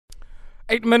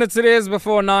8 minutes it is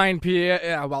before 9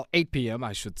 p.m. Well, 8 p.m.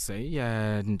 I should say.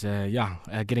 And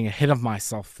getting ahead of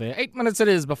myself there. 8 minutes it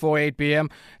is before 8 p.m.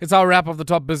 It's our wrap of the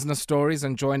top business stories,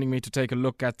 and joining me to take a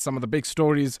look at some of the big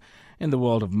stories in the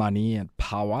world of money and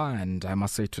power, and I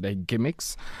must say today,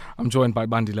 gimmicks. I'm joined by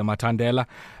Bandile Mathandela.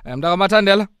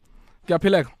 Mathandela,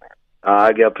 kuyaphileka?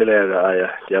 Kuyaphileka.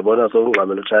 Ndiyabona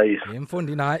sowungxamela utshayisa.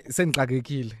 Mfondini hayi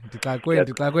sengixakekile.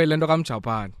 Ndixakwe lento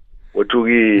kaMjapan.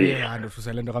 Uthukile. Yeah,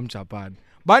 ndifuse lento kaMjapan.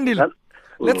 Bandile,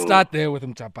 let's start there with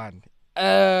Japan.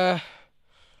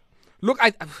 Look,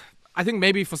 I think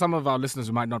maybe for some of our listeners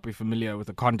who might not be familiar with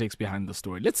the context behind the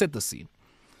story, let's set the scene.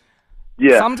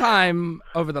 Yeah. Sometime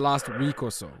over the last week or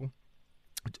so,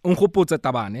 Nkgopotse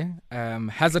Tabane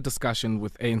has a discussion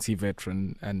with ANC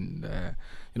veteran and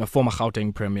former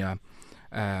Gauteng Premier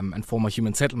and former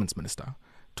Human Settlements Minister,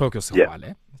 Tokyo Sexwale.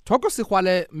 Yeah. Tokyo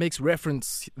Sexwale makes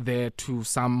reference there to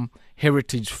some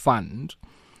heritage fund,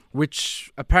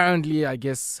 which apparently, I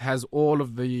guess, has all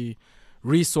of the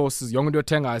resources to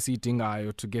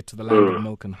get to the land of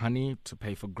milk and honey, to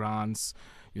pay for grants,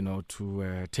 to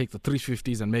take the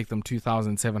 350s and make them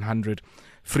 2,700,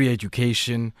 free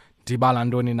education. I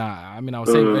mean, I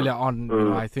was saying earlier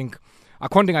on, I think,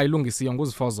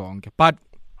 but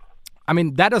I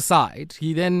mean, that aside,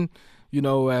 he then,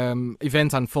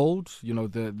 events unfold.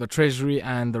 The Treasury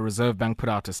and the Reserve Bank put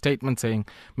out a statement saying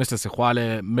Mr.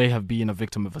 Sexwale may have been a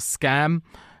victim of a scam.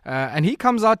 And he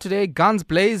comes out today, guns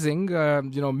blazing,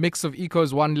 mix of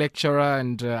Eco's one lecturer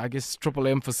and I guess Triple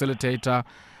M facilitator.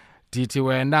 DT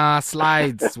where now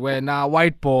slides, where now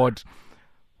whiteboard.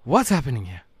 What's happening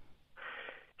here?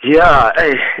 Yeah,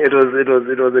 it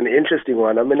was an interesting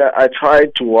one. I mean, I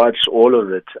tried to watch all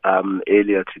of it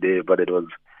earlier today, but it was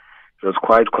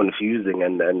quite confusing,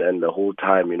 and the whole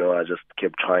time, I just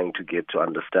kept trying to get to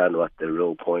understand what the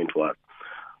real point was.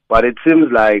 But it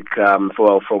seems like, from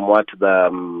what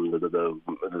the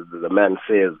man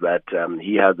says, that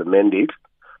he has a mandate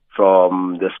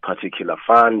from this particular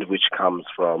fund, which comes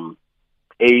from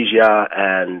Asia,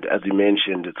 and as you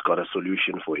mentioned, it's got a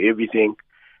solution for everything.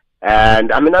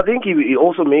 And I mean, I think he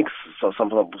also makes some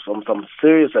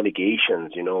serious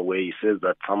allegations, where he says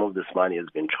that some of this money has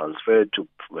been transferred to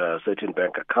certain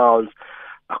bank accounts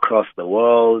across the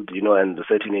world, and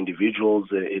certain individuals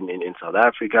in South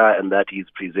Africa, and that he's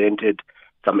presented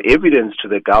some evidence to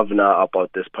the governor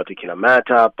about this particular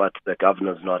matter, but the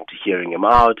governor's not hearing him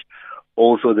out.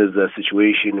 Also, there's a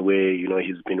situation where,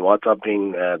 he's been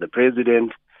WhatsApping the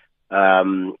president,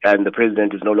 and the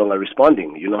president is no longer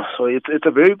responding, So it's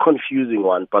a very confusing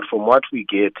one, but from what we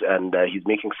get, and he's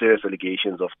making serious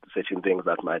allegations of certain things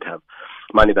that might have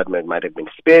money that might have been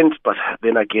spent, but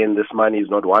then again, this money is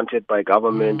not wanted by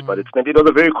government, but it was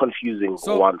a very confusing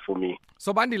one for me.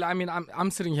 So, Bandile, I mean,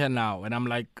 I'm sitting here now, and I'm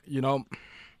like,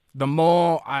 the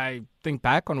more I think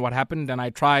back on what happened, and I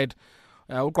tried,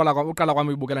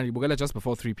 just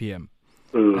before 3 p.m.,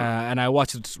 and I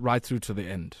watched it right through to the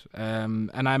end.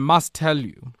 And I must tell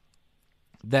you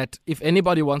that if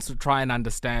anybody wants to try and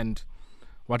understand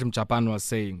what Japan was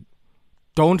saying,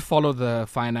 don't follow the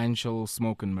financial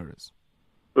smoke and mirrors.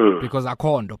 Because there's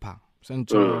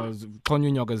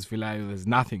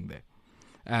nothing there.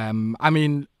 I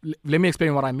mean, let me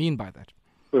explain what I mean by that.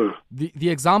 The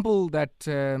example that,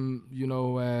 and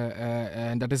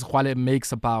that Sexwale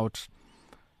makes about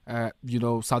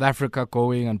South Africa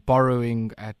going and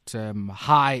borrowing at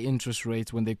high interest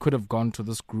rates when they could have gone to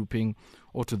this grouping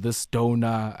or to this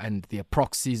donor and their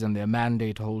proxies and their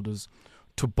mandate holders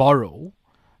to borrow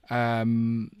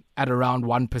at around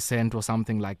 1% or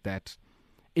something like that,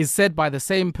 is said by the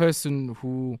same person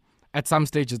who at some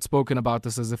stage had spoken about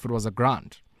this as if it was a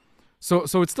grant. So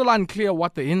it's still unclear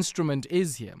what the instrument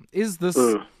is here. Is this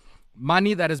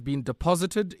money that has been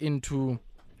deposited into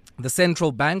the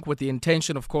central bank with the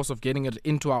intention, of course, of getting it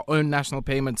into our own national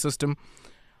payment system,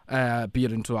 be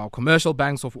it into our commercial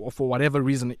banks or for whatever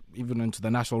reason, even into the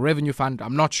National Revenue Fund?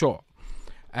 I'm not sure.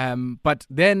 But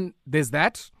then there's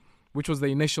that, which was the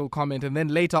initial comment. And then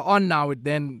later on now it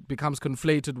then becomes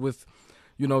conflated with,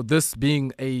 this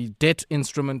being a debt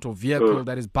instrument or vehicle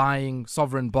that is buying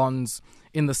sovereign bonds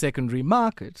in the secondary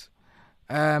market.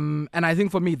 And I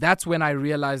think for me, that's when I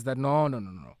realized that no.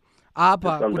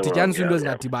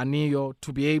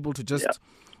 To be able to just,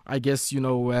 I guess,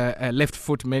 left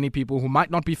foot many people who might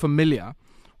not be familiar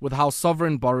with how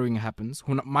sovereign borrowing happens,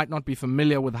 who might not be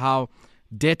familiar with how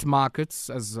debt markets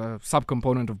as a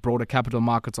subcomponent of broader capital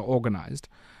markets are organized.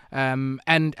 And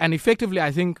effectively,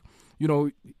 I think,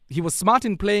 he was smart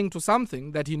in playing to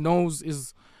something that he knows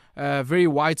is very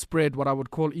widespread, what I would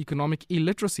call economic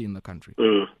illiteracy in the country.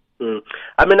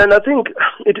 I mean, and I think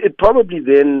it probably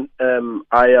then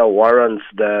warrants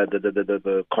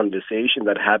the conversation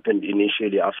that happened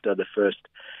initially after the first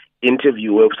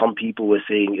interview, where some people were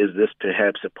saying, is this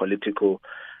perhaps a political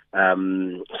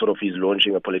sort of, he's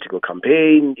launching a political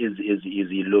campaign? Is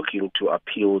he looking to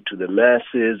appeal to the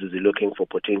masses? Is he looking for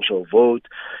potential vote?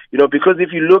 Because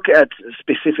if you look at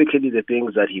specifically the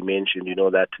things that he mentioned,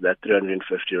 that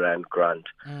 350 Rand grant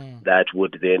that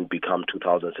would then become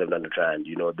 2,700 Rand,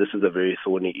 this is a very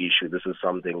thorny issue. This is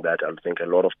something that I think a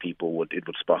lot of people it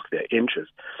would spark their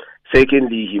interest.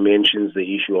 Secondly, he mentions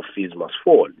the issue of fees must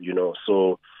fall,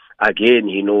 so again,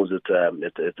 he knows it's a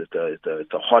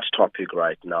hot topic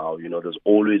right now. There's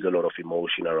always a lot of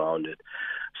emotion around it.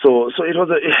 So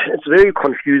it's very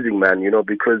confusing, man.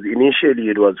 Because initially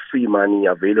it was free money,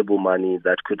 available money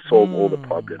that could solve all the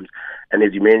problems. And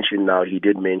as you mentioned, now he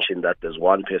did mention that there's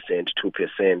 1%,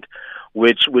 2%,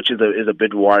 which is a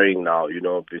bit worrying now.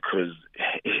 Because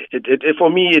it for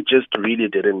me it just really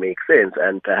didn't make sense,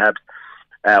 and perhaps.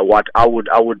 What I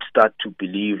would start to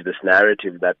believe this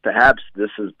narrative that perhaps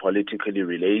this is politically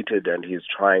related, and he's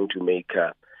trying to make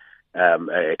a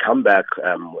comeback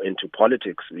into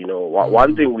politics.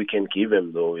 One thing we can give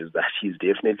him though is that he's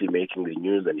definitely making the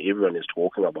news, and everyone is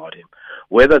talking about him.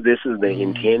 Whether this is the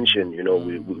intention,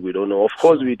 we don't know. Of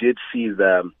course, we did see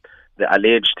the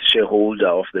alleged shareholder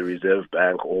of the Reserve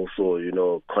Bank also,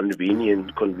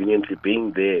 conveniently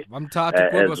being there as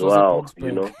well,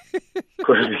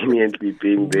 conveniently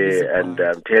being there and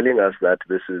telling us that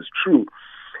this is true.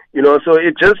 So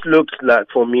it just looked like,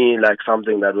 for me, like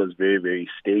something that was very, very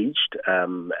staged,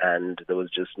 and there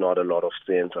was just not a lot of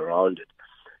sense around it.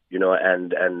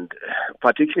 And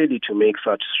particularly to make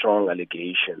such strong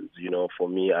allegations, for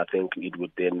me, I think it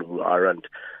would then warrant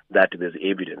that there's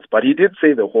evidence. But he did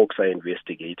say the Hawks are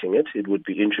investigating it. It would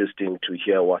be interesting to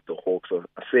hear what the Hawks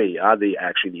say. Are they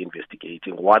actually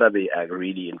investigating? What are they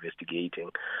really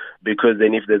investigating? Because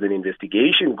then if there's an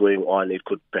investigation going on, it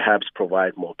could perhaps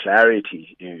provide more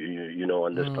clarity,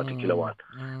 on this particular one.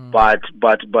 But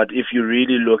if you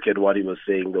really look at what he was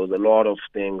saying, there was a lot of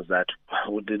things that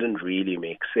didn't really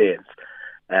make sense.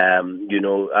 I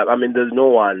mean, there's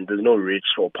no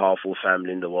rich or powerful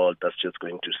family in the world that's just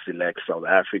going to select South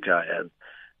Africa as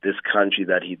this country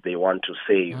that they want to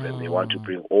save, and they want to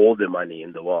bring all the money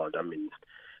in the world. I mean,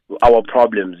 our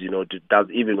problems, does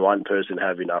even one person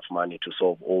have enough money to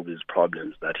solve all these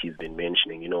problems that he's been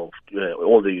mentioning, all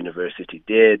the university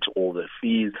debt, all the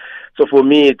fees. So for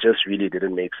me, it just really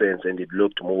didn't make sense, and it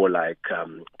looked more like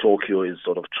Tokyo is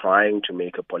sort of trying to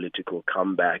make a political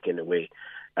comeback in a way.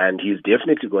 And he's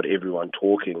definitely got everyone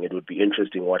talking. It would be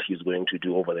interesting what he's going to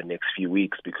do over the next few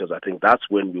weeks, because I think that's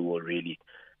when we will really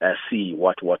see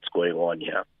what's going on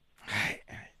here.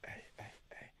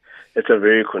 It's a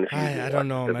very confusing. I don't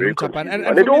know, man.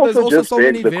 And it also just so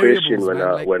begs the question what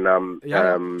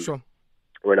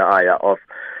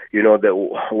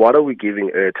are we giving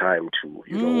airtime to?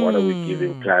 What are we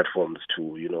giving platforms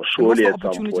to? Surely at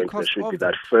some point there should be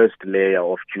that first layer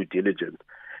of due diligence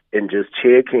in just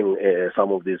checking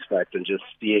some of these facts and just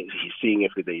seeing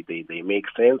if they make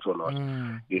sense or not.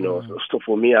 So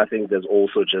for me, I think there's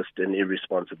also just an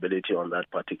irresponsibility on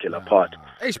that particular part.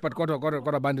 But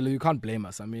Bandile, you can't blame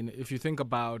us. I mean, if you think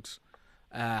about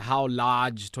how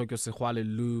large Tokyo Sexwale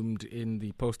loomed in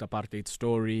the post-apartheid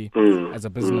story as a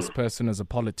business person, as a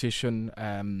politician,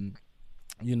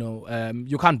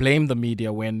 you can't blame the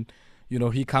media when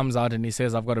he comes out and he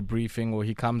says, I've got a briefing, or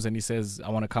he comes and he says, I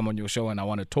want to come on your show and I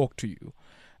want to talk to you.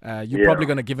 You're probably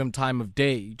going to give him time of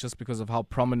day just because of how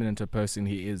prominent a person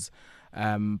he is.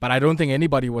 But I don't think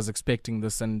anybody was expecting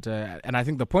this. And I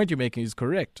think the point you're making is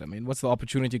correct. I mean, what's the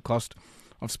opportunity cost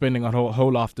of spending a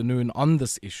whole afternoon on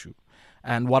this issue?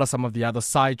 And what are some of the other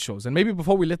sideshows? And maybe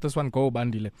before we let this one go,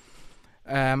 Bandile,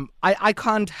 I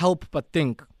can't help but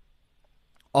think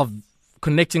of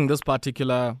connecting this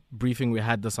particular briefing we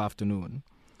had this afternoon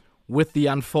with the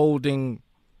unfolding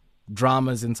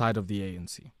dramas inside of the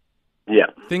ANC. Yeah.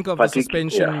 Think of the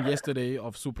suspension yesterday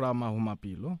of Supra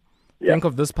Mahumapelo. Think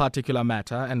of this particular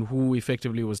matter and who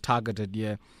effectively was targeted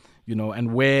here,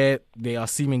 and where they are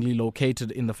seemingly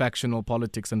located in the factional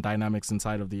politics and dynamics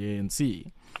inside of the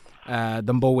ANC.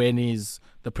 The Mbowenis,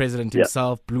 the president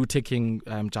himself, blue-ticking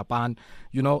Japan,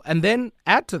 and then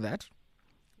add to that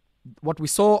what we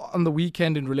saw on the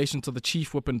weekend in relation to the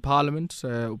chief whip in Parliament,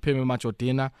 Upemi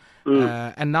Machodina,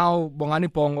 and now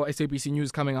Bongani Pongo, SABC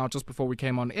News, coming out just before we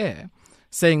came on air,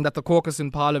 saying that the caucus in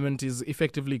Parliament is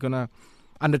effectively going to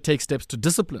undertake steps to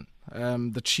discipline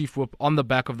the chief whip on the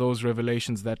back of those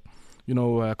revelations that,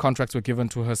 contracts were given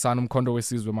to her son, Mkondo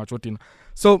Wesizwe Machodina.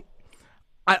 So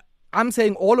I'm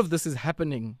saying all of this is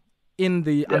happening in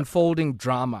the unfolding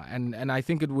drama. And I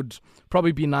think it would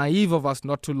probably be naive of us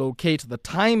not to locate the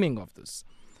timing of this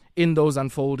in those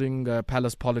unfolding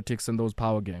palace politics and those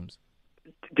power games.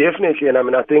 Definitely, and I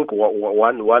mean, I think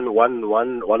one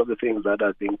of the things that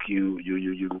I think you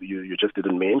just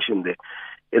didn't mention there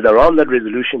is around that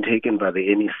resolution taken by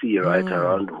the NEC, right?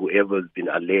 Around whoever's been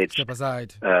alleged to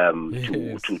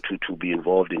be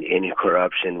involved in any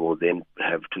corruption will then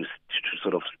have to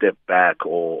sort of step back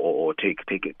or take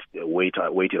it, wait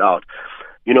it out.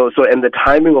 So and the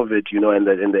timing of it, and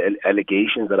the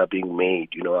allegations that are being made,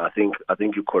 I think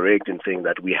you're correct in saying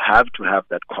that we have to have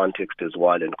that context as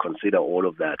well and consider all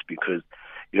of that because,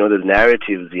 there's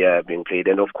narratives here being played,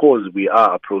 and of course we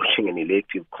are approaching an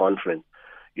elective conference,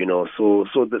 so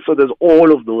there's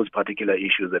all of those particular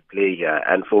issues at play here,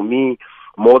 and for me,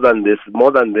 more than this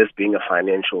being a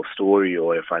financial story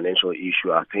or a financial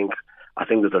issue, I think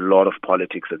there's a lot of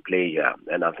politics at play here,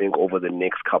 and I think over the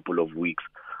next couple of weeks,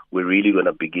 we're really going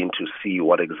to begin to see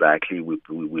what exactly we're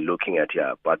looking at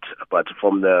here. But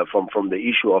from the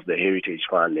issue of the Heritage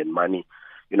Fund and money,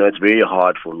 it's very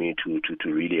hard for me to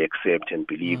really accept and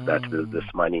believe that there's this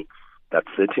money that's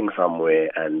sitting somewhere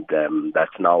and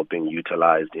that's now being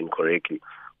utilized incorrectly.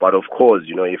 But of course,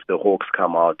 if the Hawks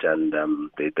come out and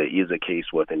there is a case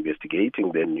worth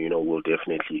investigating, then we'll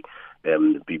definitely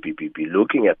be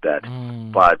looking at that.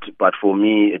 But for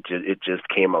me, it just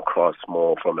came across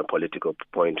more from a political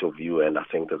point of view, and I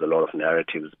think there's a lot of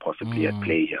narratives possibly at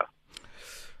play here.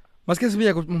 Maske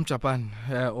sibiya umJapan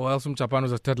or else umJapan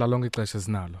uzathatha lonke ixesha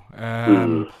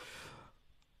sinalo.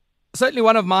 Certainly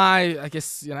one of my, I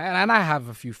guess, and I have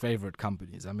a few favorite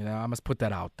companies. I mean, I must put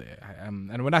that out there.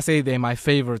 And when I say they're my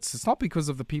favorites, it's not because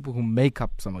of the people who make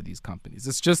up some of these companies.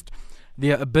 It's just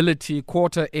their ability,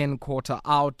 quarter in, quarter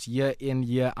out, year in,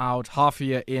 year out, half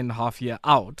year in, half year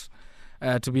out,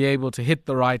 to be able to hit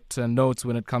the right notes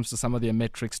when it comes to some of their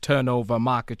metrics, turnover,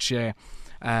 market share,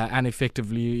 and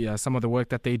effectively some of the work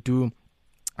that they do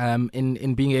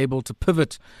in being able to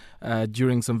pivot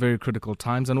during some very critical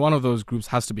times. And one of those groups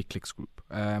has to be Clicks Group.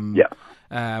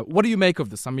 What do you make of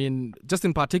this? I mean, just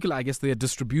in particular, I guess their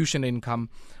distribution income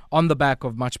on the back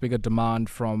of much bigger demand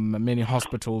from many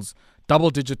hospitals,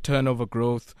 double-digit turnover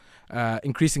growth,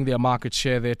 increasing their market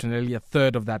share there to nearly a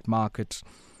third of that market.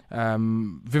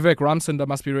 Vivek Ramsunda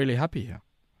must be really happy here.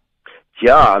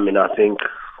 Yeah, I mean, I think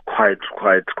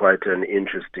quite an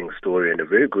interesting story and a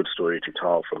very good story to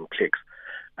tell from Clicks.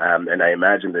 And I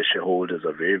imagine the shareholders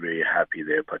are very, very happy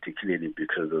there, particularly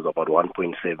because there's about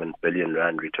 1.7 billion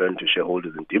rand returned to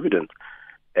shareholders in dividends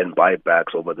and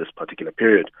buybacks over this particular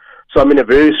period. So, I mean, a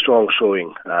very strong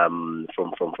showing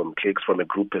from Clicks from a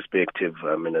group perspective.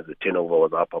 I mean, the turnover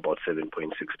was up about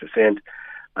 7.6%.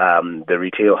 The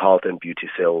retail health and beauty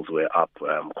sales were up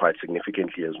quite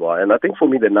significantly as well. And I think for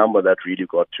me, the number that really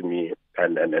got to me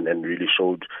and really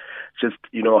showed just,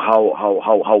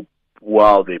 how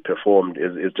well they performed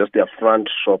is just their front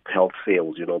shop health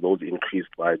sales. Those increased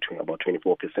by about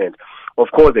 24%.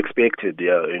 Of course, expected,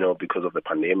 because of the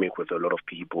pandemic, with a lot of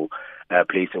people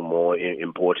placing more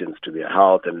importance to their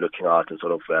health and looking out and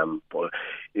sort of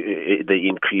the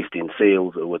increased in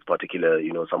sales with particular,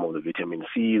 some of the vitamin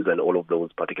C's and all of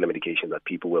those particular medications that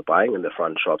people were buying in the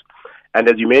front shops. And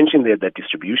as you mentioned there, that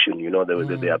distribution, there was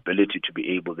the ability to be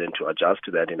able then to adjust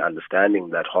to that and understanding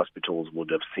that hospitals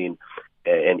would have seen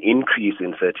an increase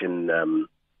in certain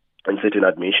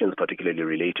admissions, particularly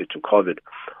related to COVID.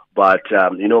 But,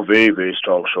 very, very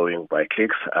strong showing by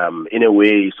Clicks, in a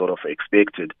way sort of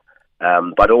expected.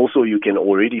 But also you can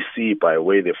already see by the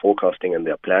way they're forecasting and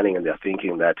they're planning and they're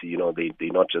thinking that,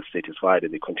 they're not just satisfied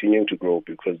and they're continuing to grow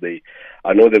because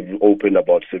I know they've opened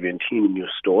about 17 new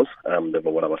stores. They've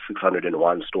got about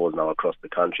 601 stores now across the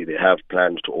country. They have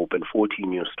plans to open 14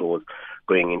 new stores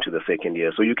going into the second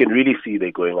year. So you can really see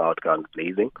they're going out guns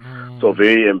blazing. So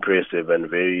very impressive and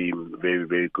very, very,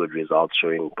 very good results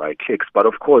showing by Clicks. But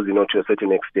of course, to a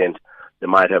certain extent, they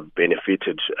might have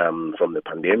benefited from the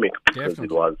pandemic because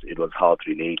it was health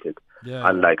related,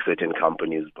 unlike certain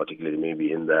companies, particularly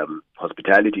maybe in the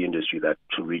hospitality industry that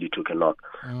really took a knock.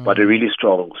 But a really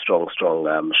strong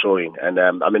showing. And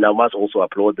I must also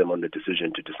applaud them on the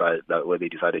decision to decide that where they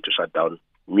decided to shut down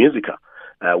Musica,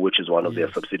 which is one of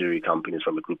their subsidiary companies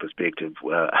from a group perspective.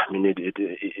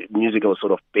 Musica was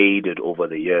sort of faded over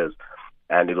the years,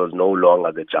 and it was no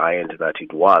longer the giant that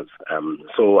it was.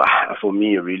 So for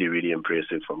me, really, really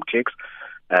impressive from Clicks.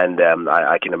 And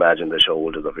I can imagine the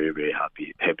shareholders are very, very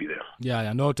happy there.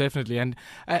 Yeah, no, definitely.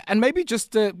 And maybe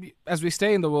just as we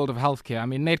stay in the world of healthcare,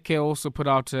 Netcare also put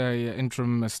out an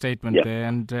interim statement there.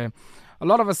 And a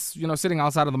lot of us, sitting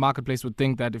outside of the marketplace would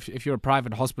think that if you're a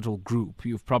private hospital group,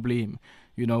 you've probably,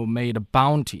 made a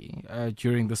bounty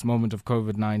during this moment of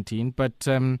COVID-19. But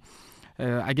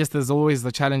I guess there's always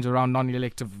the challenge around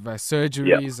non-elective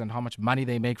surgeries and how much money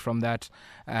they make from that,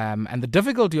 and the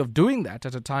difficulty of doing that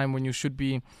at a time when you should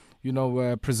be,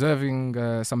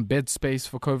 preserving some bed space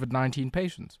for COVID-19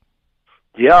 patients.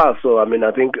 Yeah, so I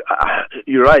think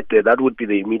you're right there. That would be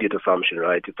the immediate assumption,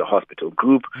 right? It's a hospital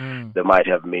group. They might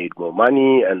have made more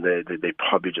money, and they're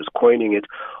probably just coining it.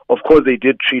 Of course, they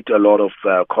did treat a lot of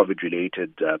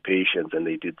COVID-related patients, and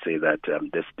they did say that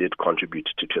this did contribute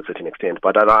to a certain extent.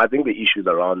 But I think the issues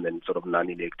around then sort of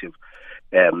non-elective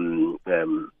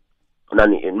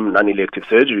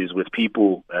surgeries, with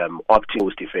people opting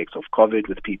post effects of COVID,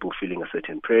 with people feeling a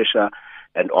certain pressure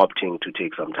and opting to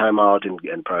take some time out and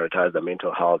prioritize their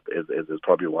mental health is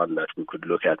probably one that we could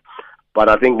look at. But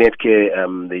I think Netcare,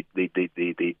 they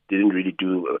didn't really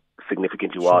do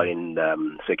significantly well in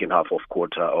second half of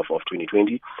quarter of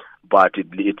 2020, but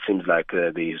it seems like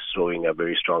they're showing a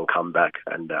very strong comeback,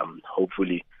 and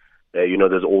hopefully,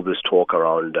 there's all this talk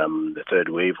around the third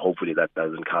wave. Hopefully that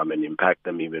doesn't come and impact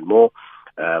them even more.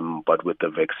 But with the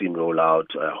vaccine rollout,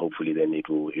 hopefully then it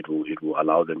will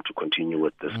allow them to continue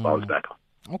with this bounce back.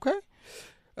 Okay.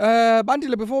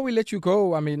 Bandile, before we let you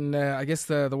go, I guess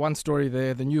the one story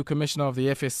there, the new commissioner of the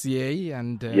FSCA,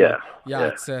 and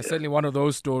it's certainly one of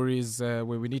those stories where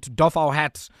we need to doff our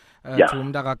hat to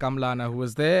Mdaka Kamlana, who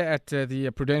was there at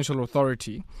the Prudential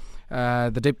Authority.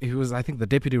 He was, I think, the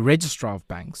deputy registrar of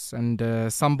banks,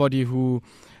 and somebody who,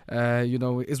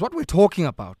 is what we're talking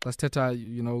about. Let's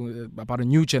about a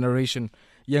new generation,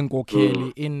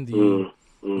 Yenkokheli in the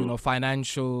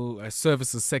financial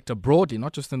services sector broadly,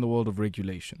 not just in the world of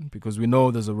regulation, because we know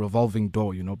there's a revolving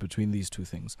door, between these two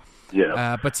things.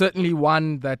 Yeah. But certainly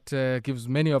one that gives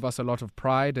many of us a lot of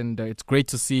pride, and it's great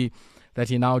to see that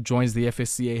he now joins the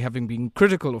FSCA, having been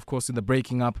critical, of course, in the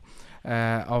breaking up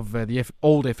of the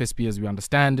old FSP as we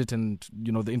understand it, and,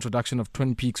 the introduction of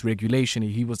Twin Peaks regulation.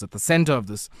 He was at the center of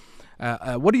this.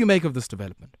 What do you make of this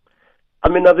development? I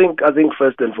think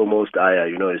first and foremost,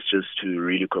 it's just to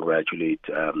really congratulate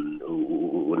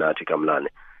Unathi Kamlana.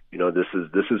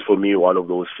 This is for me one of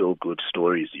those feel-good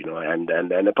stories, and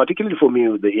particularly for me,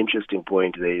 the interesting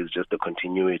point there is just the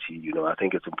continuity. I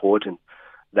think it's important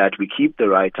that we keep the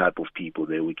right type of people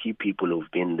there. We keep people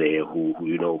who've been there, who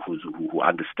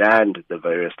understand the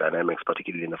various dynamics,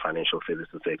 particularly in the financial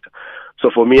services sector.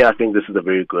 So for me, I think this is a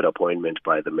very good appointment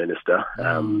by the minister,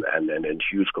 and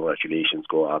huge congratulations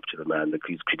go up to the man.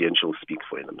 His credentials speak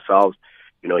for themselves.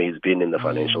 He's been in the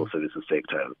financial services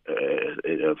sector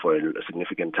for a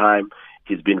significant time.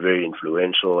 He's been very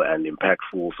influential and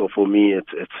impactful. So for me,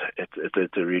 it's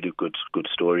a really good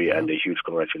story, and a huge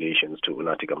congratulations to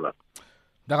Unathi Kamlana.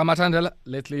 Bandile Mathandela,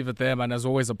 let's leave it there, man. As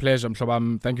always, a pleasure.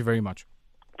 Thank you very much.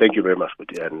 Thank you very much,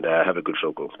 and have a good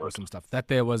show. Awesome stuff. That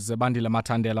there was Bandile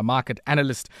Mathandela, market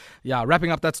analyst. Yeah, wrapping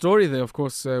up that story there, of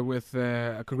course, with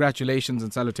congratulations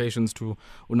and salutations to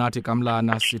Unathi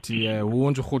Kamlana, City,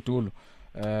 Wunju Khutulu,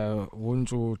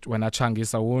 Wunju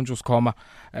Wenachangisa, Wunju Skoma,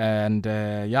 and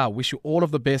wish you all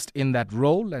of the best in that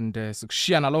role, and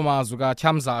Sukshiana Loma Zuga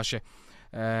Chamzashe.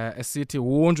 Esithi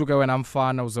wunju ke wena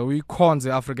mfana uze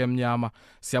uyikhonze Africa emnyama,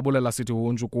 siyabulela sithi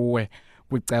wunju kuwe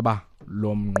kwiceba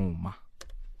lomnquma.